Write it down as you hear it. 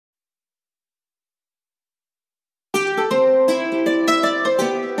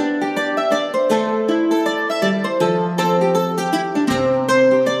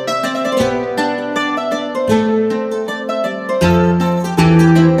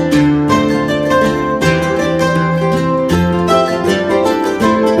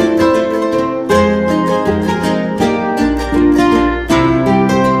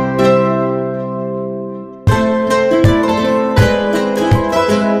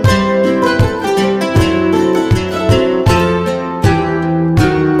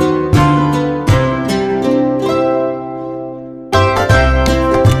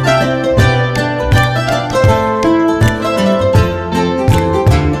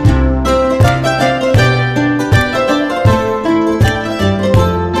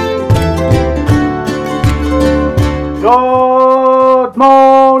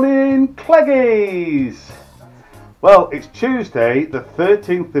Well, it's Tuesday the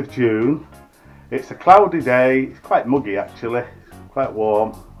 13th of June. It's a cloudy day. It's quite muggy actually, quite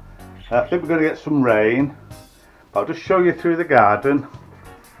warm. I think we're going to get some rain. But I'll just show you through the garden.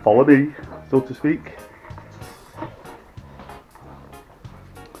 Follow me, so to speak.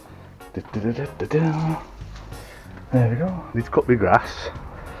 There we go. I need to cut my grass.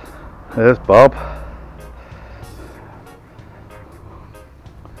 There's Bob.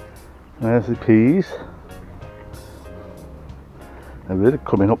 There's the peas. They're really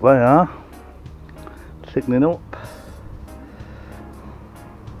coming up, they are. Thickening up.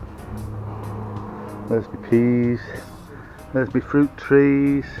 There's my peas. There's my fruit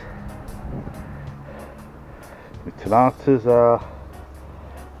trees. My tomatoes are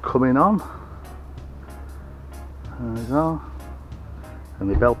coming on. There we go. And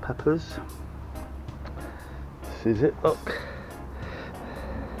the bell peppers. This is it, look.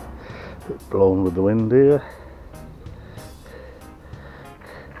 It's blown with the wind here.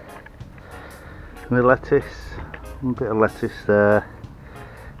 And the lettuce, a bit of lettuce there.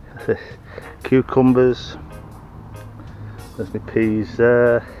 That's it. Cucumbers. There's my peas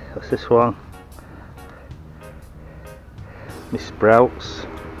there. What's this one? My sprouts.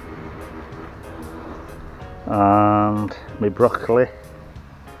 And my broccoli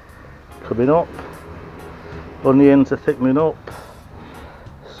coming up. Onions are thickening up.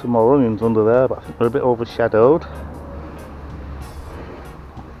 Some more onions under there, but I think they're a bit overshadowed.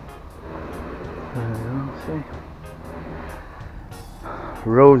 There you go, see.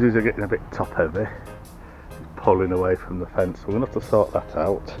 Roses are getting a bit top heavy, pulling away from the fence, so we're going to have to sort that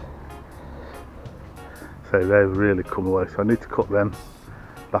out. So they've really come away, so I need to cut them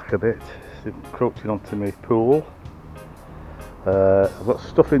back a bit. It's encroaching onto my pool. I've got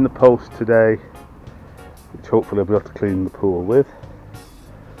stuff in the post today, which hopefully I'll be able to clean the pool with.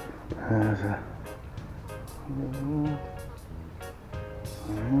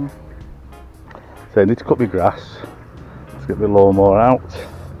 So I need to cut my grass. Let's get the lawnmower out.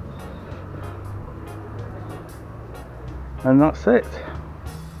 And that's it.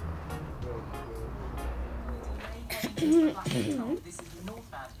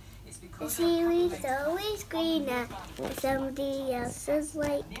 The seaweed's always greener than somebody else's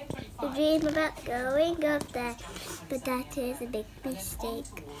lake. We dream about going up there, but that is a big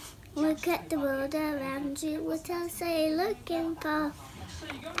mistake. Look at the world around you, what else are you looking for?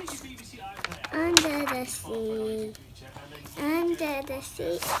 Under the sea, under the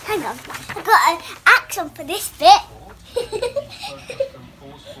sea. Hang on, I've got an action for this bit.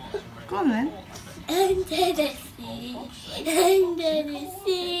 Go on then. Under the sea, under the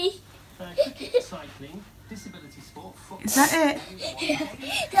sea. Is that it?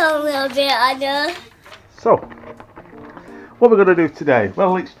 A little bit, I know. So, what we're going to do today?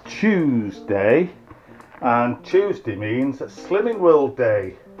 Well, it's Tuesday, and Tuesday means Slimming World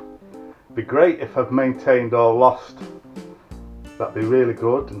Day. Be great if I've maintained or lost. That'd be really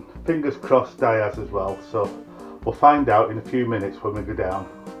good, and fingers crossed Diane as well. So we'll find out in a few minutes when we go down.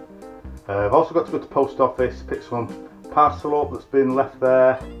 I've also got to go to the post office, pick some parcel up that's been left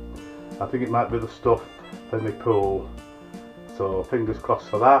there. I think it might be the stuff in my pool. So fingers crossed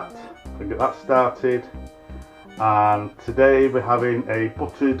for that. We can get that started. And today we're having a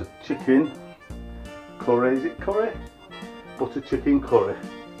buttered chicken curry. Is it curry? Buttered chicken curry.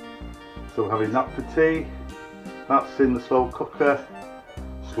 So we're having that for tea. That's in the slow cooker,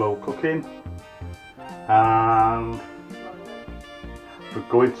 slow cooking. And we're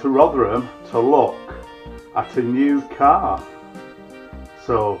going to Rotherham to look at a new car.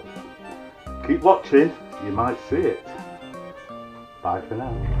 So keep watching, you might see it. Bye for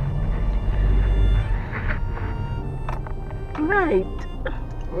now. Right,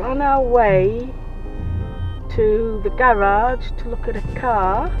 we're on our way to the garage to look at a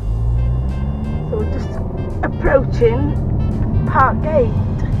car. So we're just approaching Park Gate.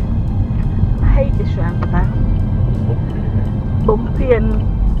 I hate this roundabout. Bumpy and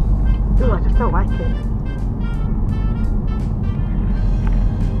oh, I just don't like it.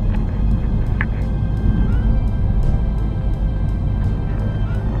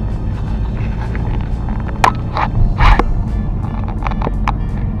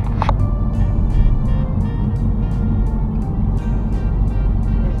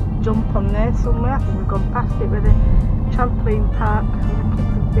 Jump on there somewhere. I think we've gone past it with a trampoline park. The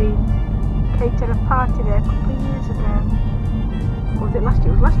kids have been catering a party there a couple of years ago. Or was it last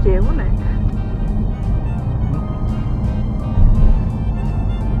year? It was last year, wasn't it?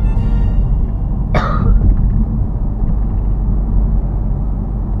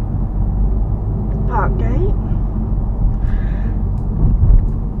 Park Gate.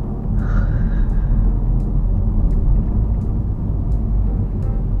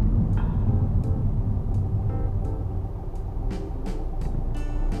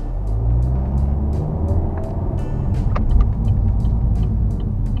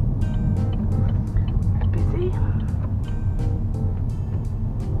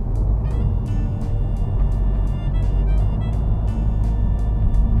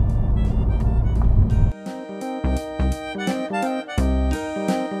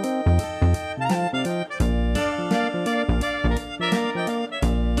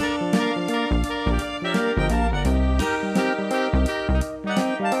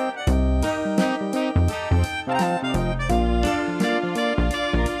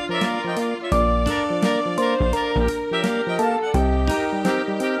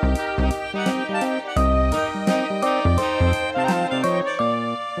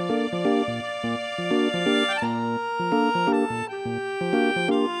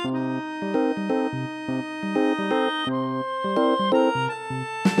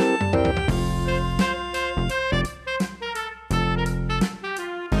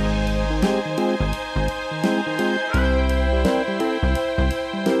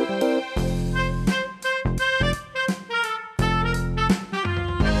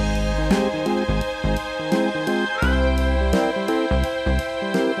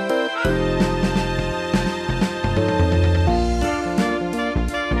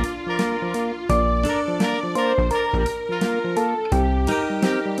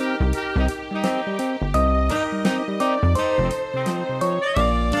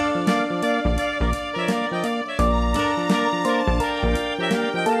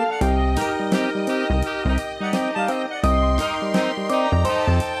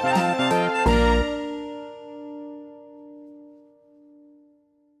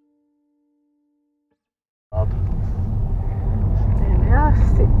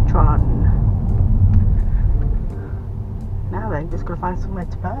 got to find somewhere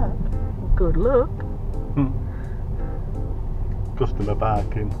to park. Good luck. Customer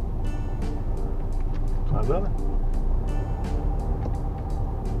parking. Sounds better.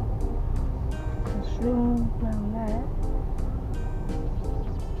 Swing down there.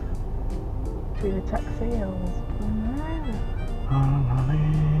 Through the taxi hills.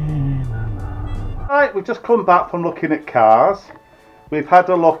 Right, we've just come back from looking at cars. We've had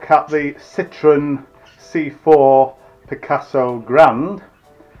a look at the Citroen C4 Picasso Grand.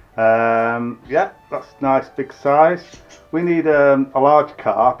 Yeah, that's nice big size. We need a large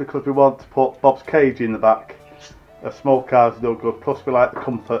car because we want to put Bob's cage in the back. A small car's no good, plus we like the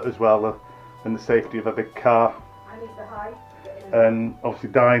comfort as well and the safety of a big car. I need the height. And obviously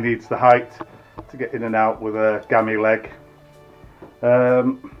Di needs the height to get in and out with a gammy leg.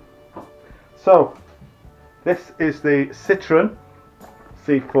 So this is the Citroen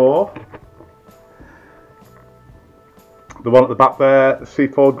C4. The one at the back there, the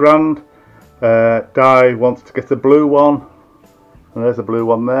C4 Grand. Di wants to get a blue one, and there's a blue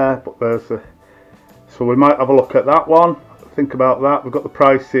one there, but there's a, so we might have a look at that one, think about that. We've got the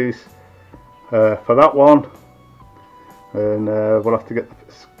prices for that one, and we'll have to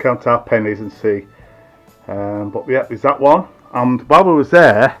count our pennies and see, but yeah, there's that one. And while we was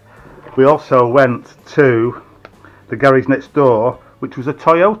there, we also went to the garage next door, which was a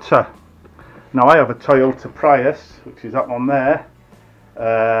Toyota. Now I have a Toyota Prius, which is that one there,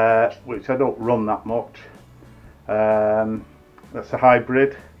 which I don't run that much. That's a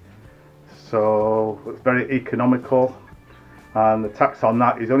hybrid, so it's very economical, and the tax on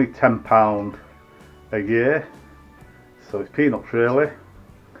that is only £10 a year, so it's peanuts really.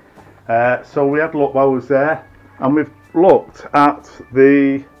 So we had a look while I was there, and we've looked at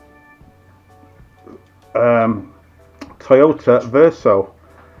the Toyota Verso,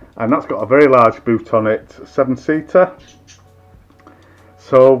 and that's got a very large boot on it, 7-seater.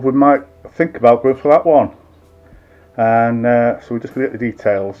 So we might think about going for that one, and so we're just going to get the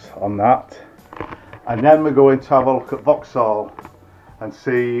details on that, and then we're going to have a look at Vauxhall and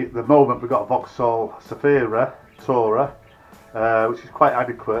see. At the moment we've got a Vauxhall Zafira Tourer, which is quite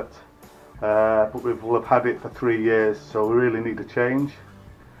adequate, but we'll have had it for 3 years, so we really need a change.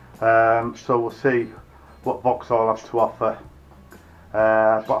 So we'll see what Vauxhall has to offer,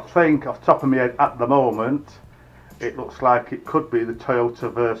 but I think off the top of my head at the moment it looks like it could be the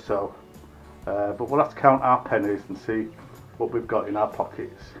Toyota Verso, but we'll have to count our pennies and see what we've got in our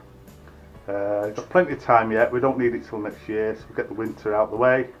pockets. Got plenty of time yet, we don't need it till next year, so we'll get the winter out of the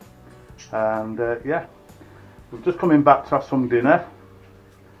way. And yeah, we're just coming back to have some dinner,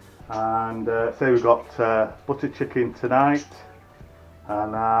 and say we've got butter chicken tonight,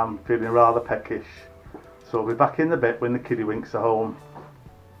 and I'm feeling rather peckish, so we'll be back in a bit when the kiddywinks are home.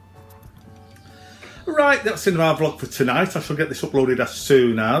 Right, that's in our vlog for tonight. I shall get this uploaded as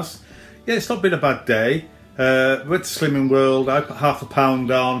soon as. Yeah, it's not been a bad day. Went to Slimming World, I put £1/2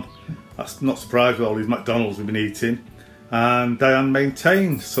 on. That's not surprised with all these McDonald's we've been eating. And Diane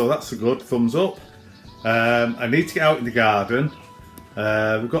maintained, so that's a good thumbs up. I need to get out in the garden.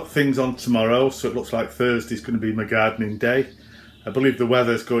 We've got things on tomorrow, so it looks like Thursday's going to be my gardening day. I believe the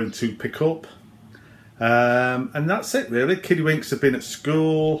weather's going to pick up. And that's it really. Kiddywinks have been at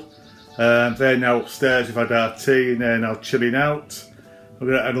school. They're now upstairs, we've had our tea, and they're now chilling out. We're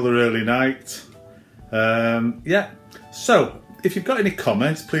going to have another early night. Yeah, so if you've got any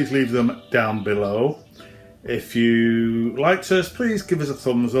comments, please leave them down below. If you liked us, please give us a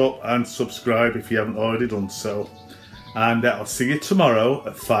thumbs up and subscribe if you haven't already done so. And I'll see you tomorrow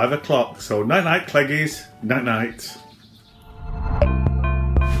at 5 o'clock. So night night Cleggies, night night.